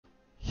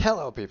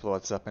Hello people,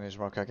 what's up? My name is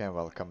Mark again.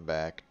 Welcome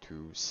back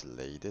to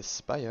Slay the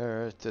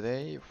Spire.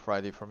 Today,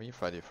 Friday for me,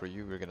 Friday for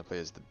you, we're gonna play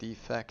as the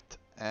Defect,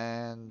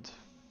 and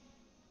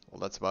well,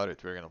 that's about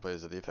it. We're gonna play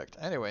as the Defect.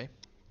 Anyway,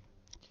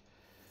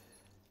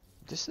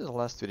 this is the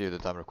last video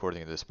that I'm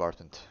recording in this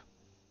apartment,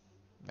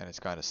 and it's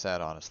kind of sad,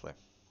 honestly.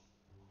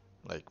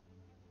 Like,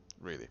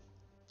 really.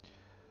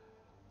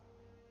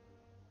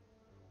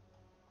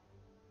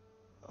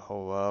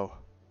 Oh wow.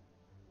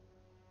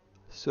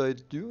 So I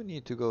do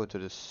need to go to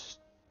this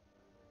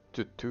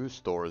to two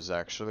stores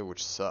actually,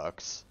 which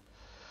sucks.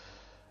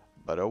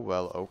 But oh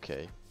well,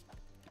 okay.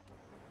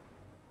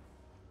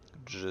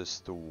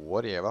 Just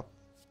whatever.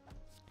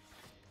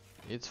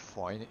 It's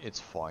fine,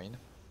 it's fine.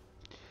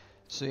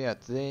 So yeah,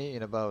 today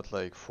in about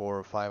like 4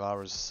 or 5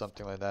 hours,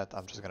 something like that,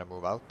 I'm just gonna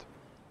move out.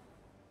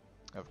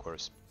 Of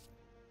course,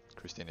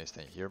 Christina is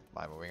staying here,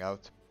 I'm moving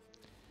out.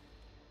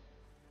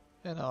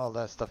 And all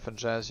that stuff and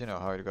jazz, you know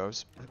how it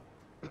goes.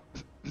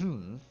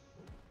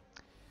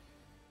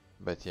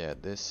 But yeah,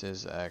 this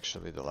is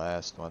actually the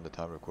last one that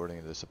I'm recording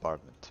in this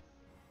apartment.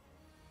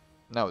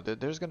 Now,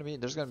 there's gonna be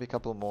a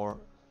couple more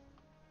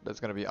that's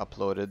gonna be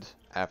uploaded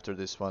after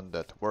this one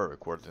that were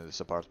recorded in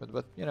this apartment,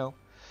 but you know,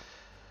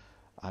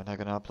 I'm not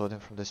gonna upload them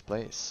from this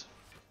place.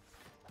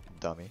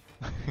 Dummy.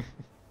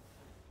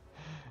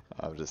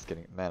 I'm just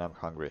kidding. Man, I'm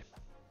hungry.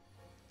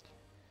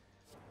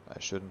 I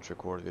shouldn't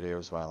record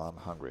videos while I'm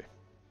hungry.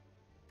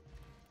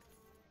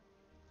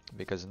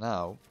 Because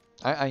now,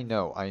 I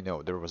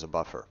know, there was a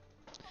buffer.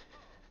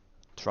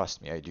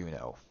 Trust me, I do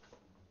know.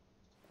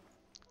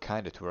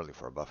 Kinda too early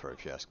for a buffer,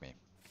 if you ask me.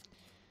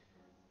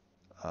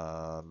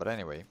 But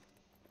anyway.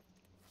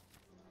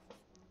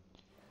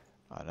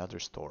 Another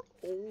store.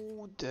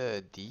 Oh,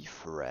 the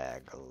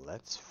defrag.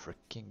 Let's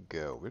freaking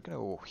go. We're gonna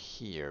go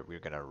here. We're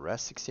gonna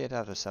rest 68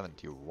 out of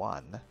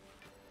 71.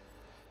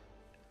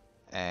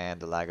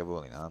 And the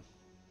Lagavulin, huh?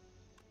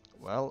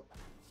 Well,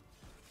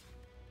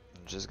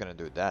 I'm just gonna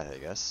do that, I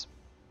guess.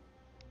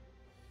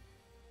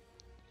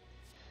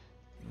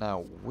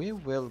 Now, we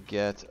will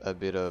get a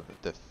bit of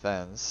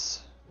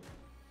defense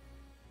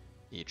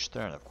each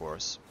turn, of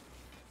course.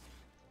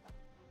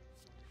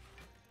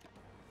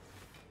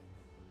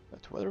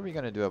 But what are we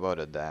gonna do about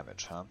the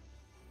damage, huh?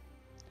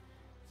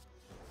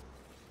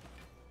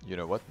 You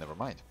know what? Never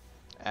mind.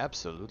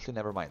 Absolutely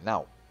never mind.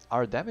 Now,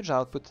 our damage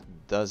output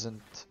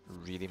doesn't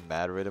really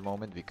matter at the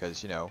moment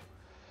because, you know,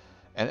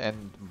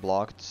 and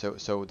blocked,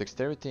 so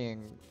dexterity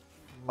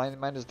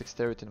minus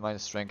dexterity and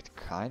minus strength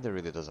kinda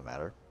really doesn't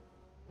matter.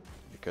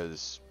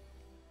 Because,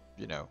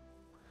 you know,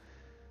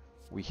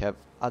 we have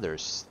other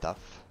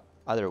stuff,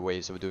 other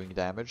ways of doing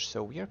damage,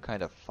 so we are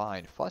kind of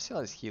fine.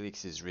 Fossilized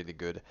Helix is really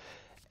good.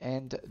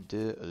 And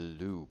the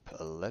loop,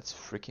 let's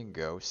freaking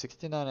go.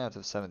 69 out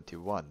of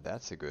 71,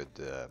 that's a good...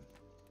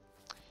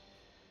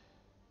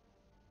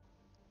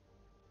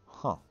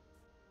 Huh.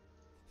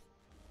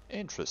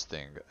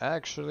 Interesting.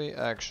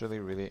 Actually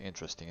really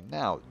interesting.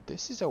 Now,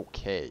 this is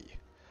okay.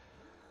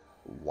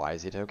 Why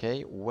is it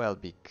okay? Well,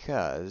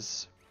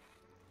 because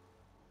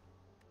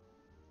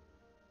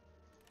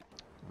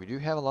we do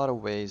have a lot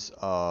of ways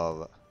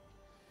of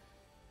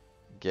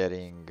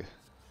getting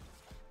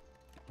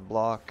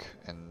block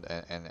and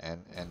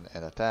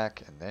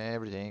attack and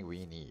everything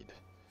we need.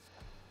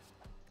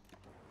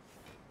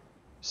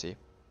 See?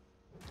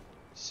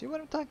 See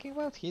what I'm talking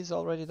about? He's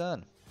already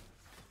done.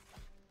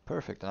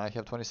 Perfect, and I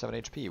have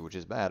 27 HP, which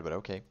is bad, but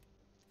okay.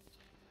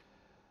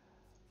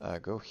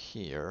 Go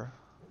here.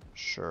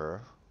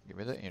 Sure. Give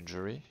me the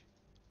injury.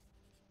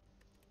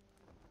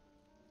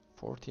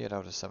 48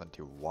 out of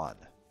 71.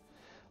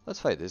 Let's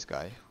fight this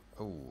guy.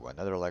 Oh,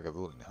 another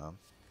Lagavulin, huh?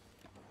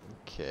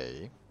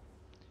 Okay.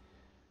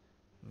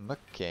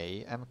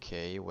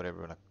 MK, whatever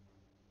you wanna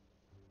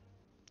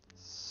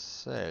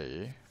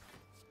say.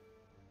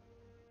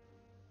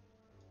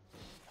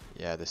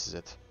 Yeah, this is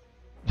it.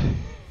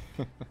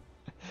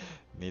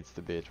 Needs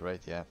to be it,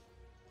 right? Yeah.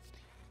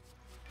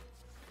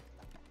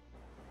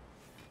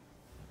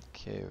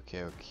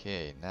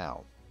 Okay,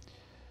 now.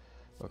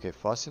 Okay,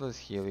 Fossilized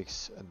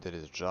Helix did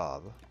his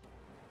job.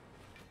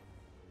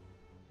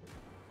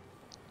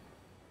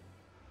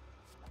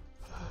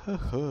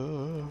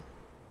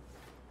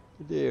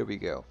 There we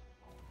go.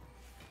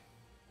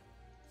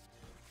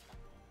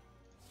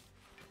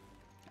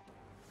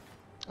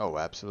 Oh,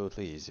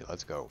 absolutely easy.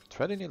 Let's go.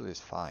 Threading needle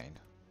is fine.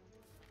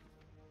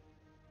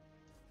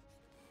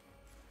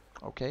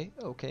 Okay.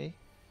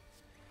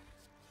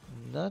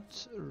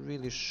 Not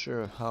really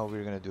sure how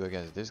we're gonna do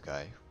against this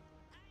guy.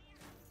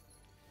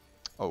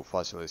 Oh,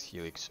 Fossilized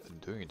Helix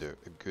doing a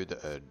good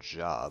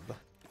job.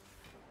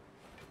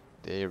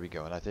 There we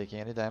go. Not taking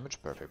any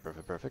damage.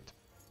 Perfect.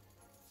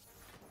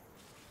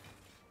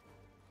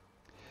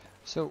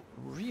 So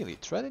really,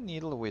 threading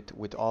needle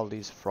with all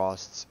these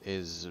frosts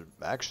is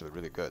actually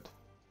really good.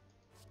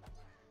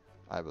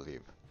 I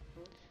believe.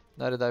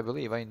 Not that I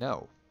believe, I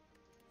know.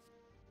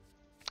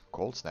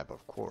 Cold Snap,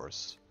 of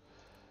course.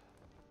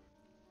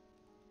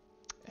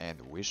 And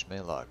wish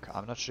me luck.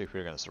 I'm not sure if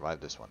we're gonna survive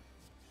this one.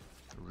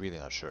 Really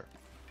not sure.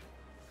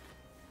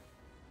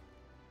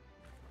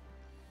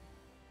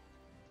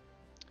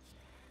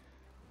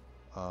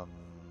 Um,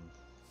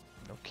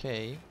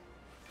 okay.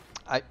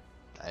 I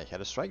I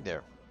had a strike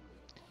there.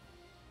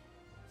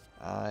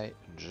 I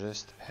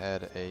just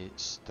had a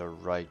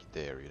strike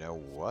there. You know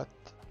what?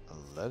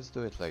 Let's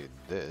do it like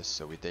this,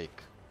 so we take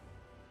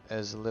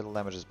as little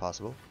damage as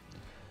possible.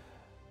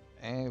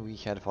 And we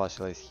had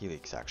fossilized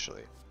helix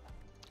actually,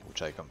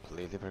 which I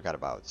completely forgot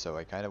about. So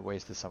I kind of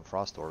wasted some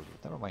frost orbs,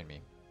 but never mind me.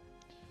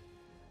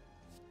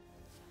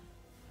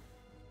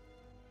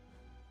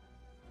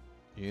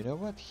 You know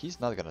what? He's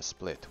not gonna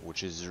split,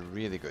 which is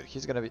really good.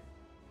 He's gonna be...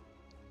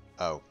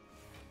 Oh.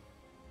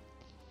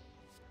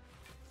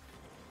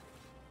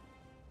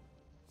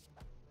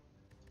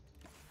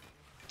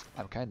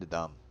 I'm kinda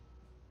dumb.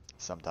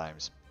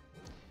 Sometimes.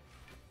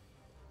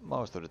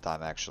 Most of the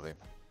time, actually.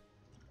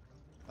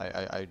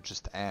 I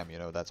just am, you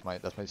know, that's my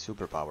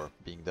superpower,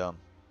 being dumb.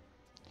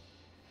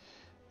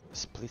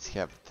 Splits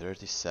have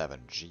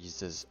 37,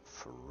 Jesus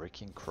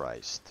freaking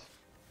Christ.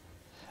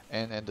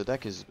 And the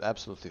deck is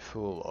absolutely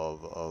full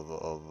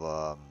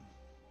of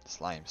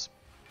slimes.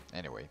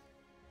 Anyway.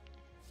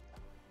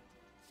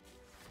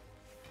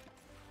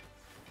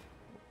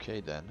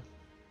 Okay then.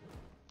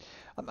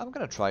 I'm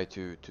gonna try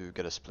to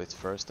get a split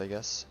first, I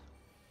guess.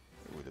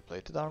 With the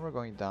plated armor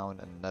going down,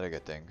 and not a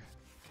good thing.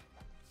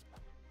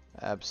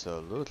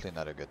 Absolutely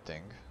not a good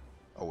thing.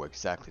 Oh,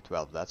 exactly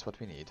 12, that's what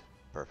we need.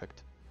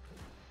 Perfect.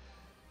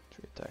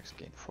 3 attacks,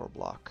 gain 4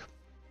 block.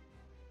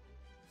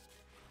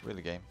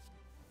 Really, game?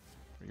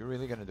 Are you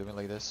really gonna do me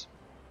like this?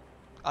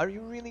 Are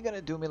you really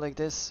gonna do me like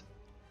this?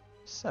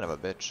 Son of a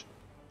bitch.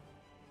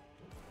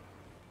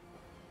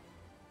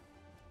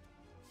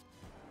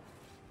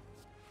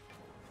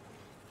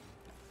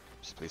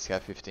 Just please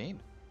have 15.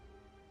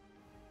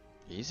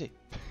 Easy.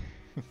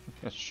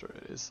 Sure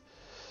it is.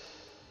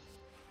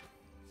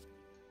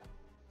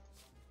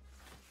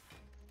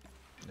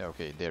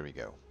 Okay, there we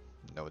go.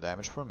 No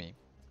damage for me.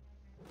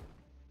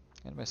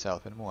 And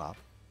myself and Moab.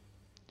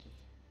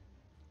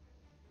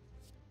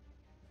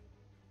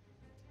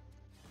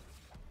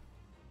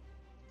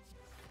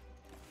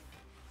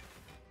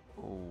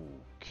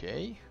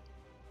 Okay.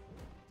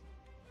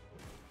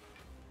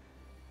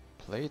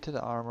 Plated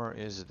armor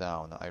is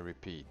down. I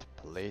repeat,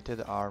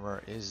 plated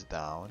armor is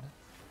down.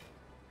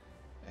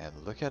 And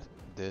look at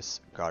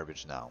this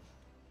garbage now.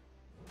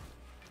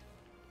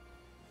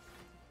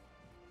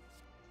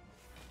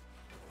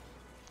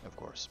 Of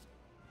course.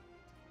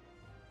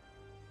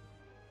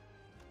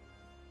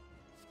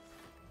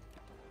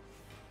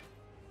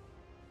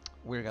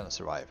 We're gonna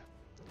survive.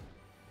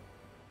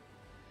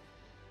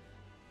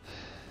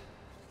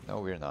 No,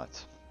 we're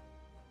not.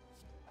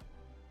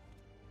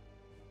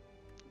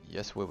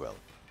 Yes, we will.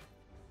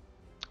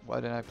 Why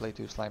didn't I play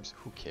 2 slimes?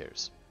 Who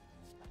cares?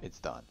 It's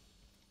done.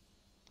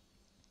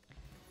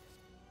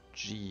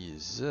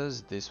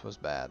 Jesus, this was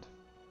bad.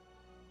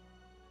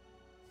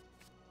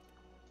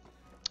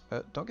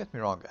 Don't get me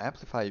wrong,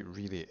 Amplify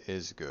really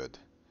is good.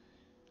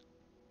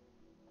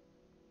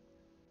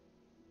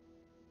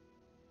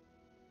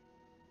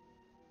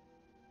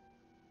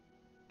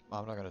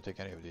 I'm not gonna take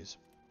any of these.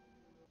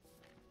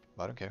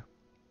 I don't care.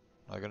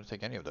 I'm not gonna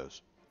take any of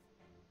those.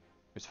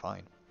 It's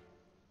fine.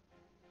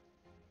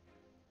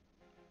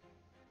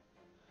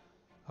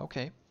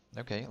 Okay,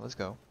 okay, let's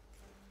go.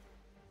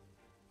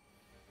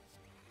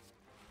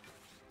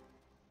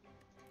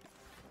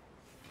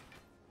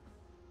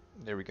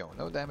 There we go.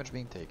 No damage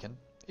being taken.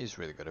 Is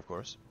really good, of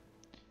course.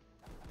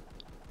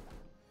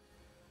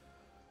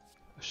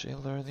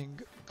 Machine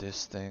learning,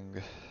 this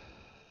thing,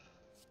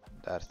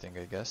 that thing,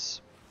 I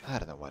guess. I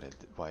don't know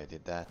why I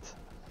did that.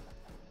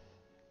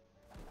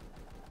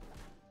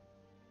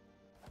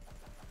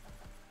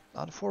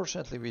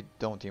 Unfortunately, we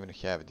don't even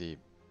have the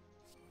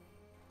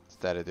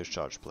static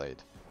discharge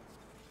plate.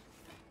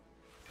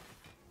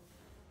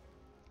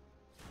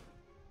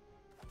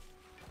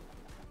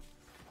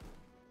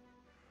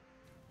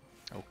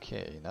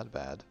 Okay, not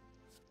bad.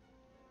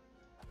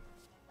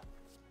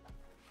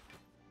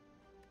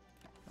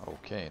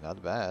 Okay,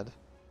 not bad.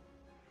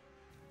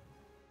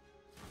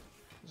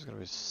 It's gonna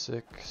be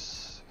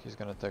 6. He's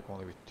gonna attack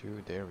only with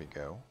 2. There we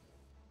go.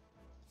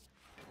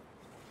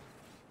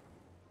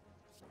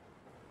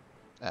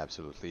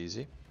 Absolutely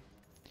easy.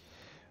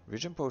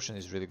 Regen Potion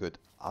is really good.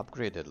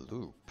 Upgraded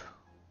Loop.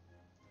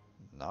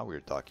 Now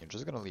we're talking.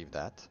 Just gonna leave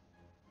that.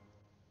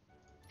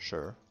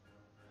 Sure.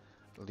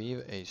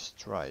 Leave a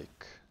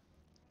strike.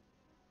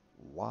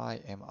 Why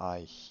am I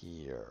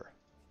here?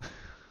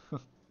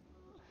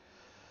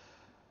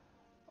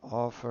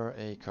 Offer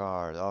a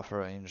card.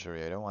 Offer an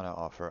injury. I don't want to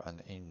offer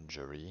an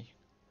injury.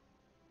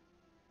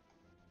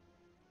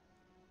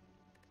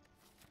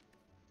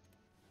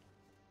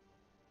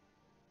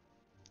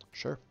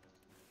 Sure.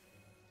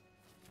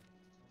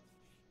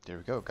 There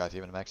we go. Got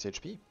even max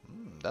HP.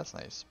 That's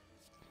nice.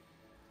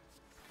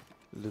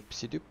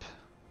 Loopsie doop.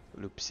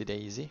 Loopsie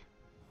daisy.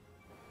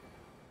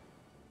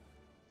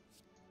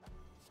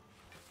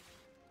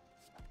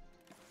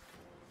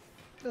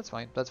 That's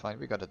fine. That's fine.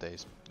 We got a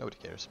daze. Nobody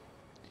cares.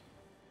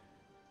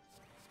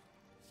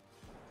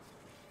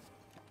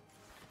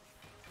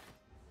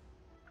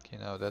 Okay,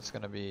 now that's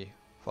gonna be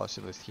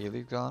Fossilist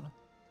Healy gone.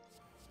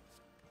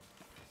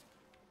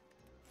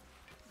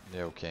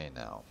 Yeah, okay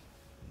now.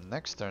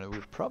 Next turn,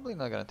 we're probably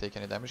not gonna take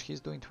any damage. He's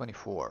doing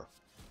 24.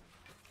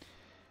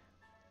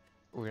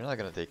 We're not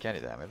gonna take any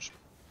damage.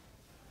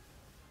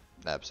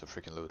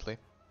 Abso-freaking-lutely.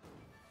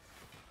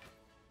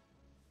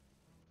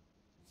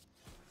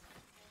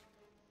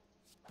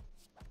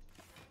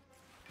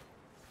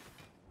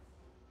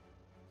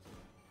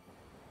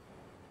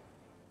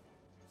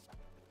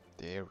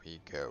 There we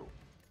go.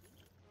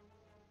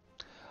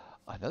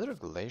 Another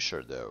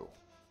glacier though.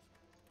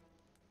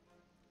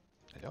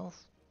 I don't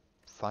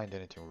find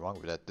anything wrong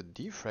with that. The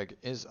defrag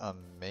is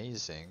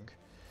amazing.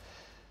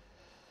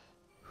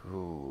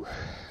 Ooh.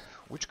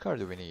 Which card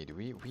do we need?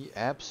 We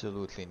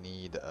absolutely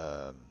need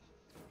oh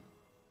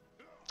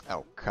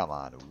come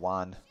on,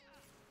 one.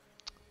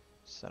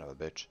 Son of a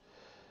bitch.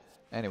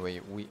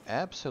 Anyway, we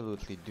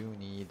absolutely do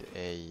need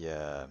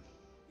a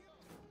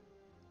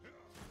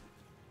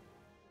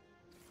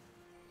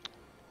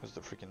what's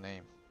the freaking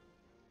name?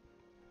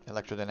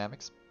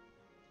 Electrodynamics.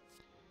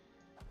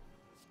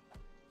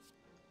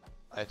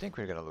 I think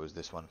we're gonna lose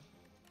this one.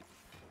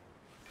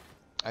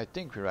 I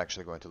think we're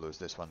actually going to lose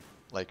this one,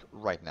 like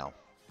right now,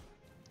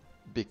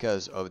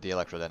 because of the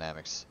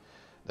electrodynamics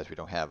that we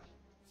don't have.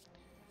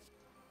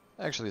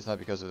 Actually, it's not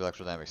because of the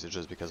electrodynamics, it's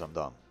just because I'm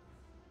dumb.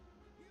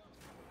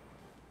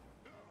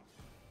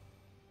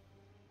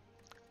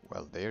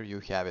 Well, there you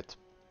have it.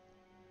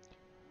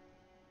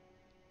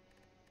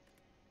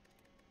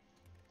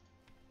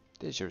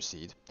 There's your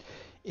seed.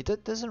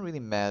 It doesn't really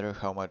matter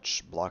how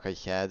much block I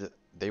had,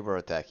 they were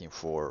attacking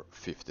for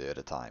 50 at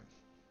a time.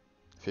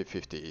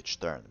 50 each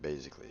turn,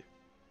 basically.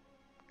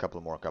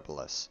 Couple more, couple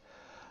less.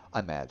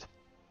 I'm mad.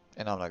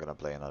 And I'm not gonna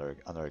play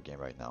another game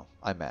right now.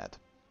 I'm mad.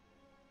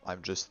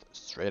 I'm just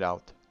straight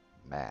out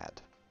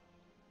mad.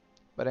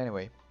 But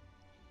anyway,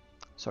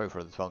 sorry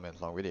for the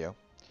 12-minute long video.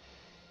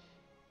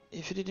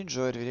 If you did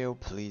enjoy the video,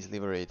 please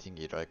leave a rating,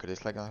 either like or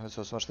dislike, and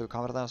so much, leave a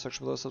comment down in the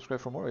section below, subscribe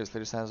for more.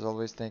 As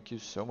always, thank you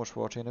so much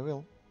for watching, and I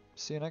will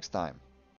see you next time.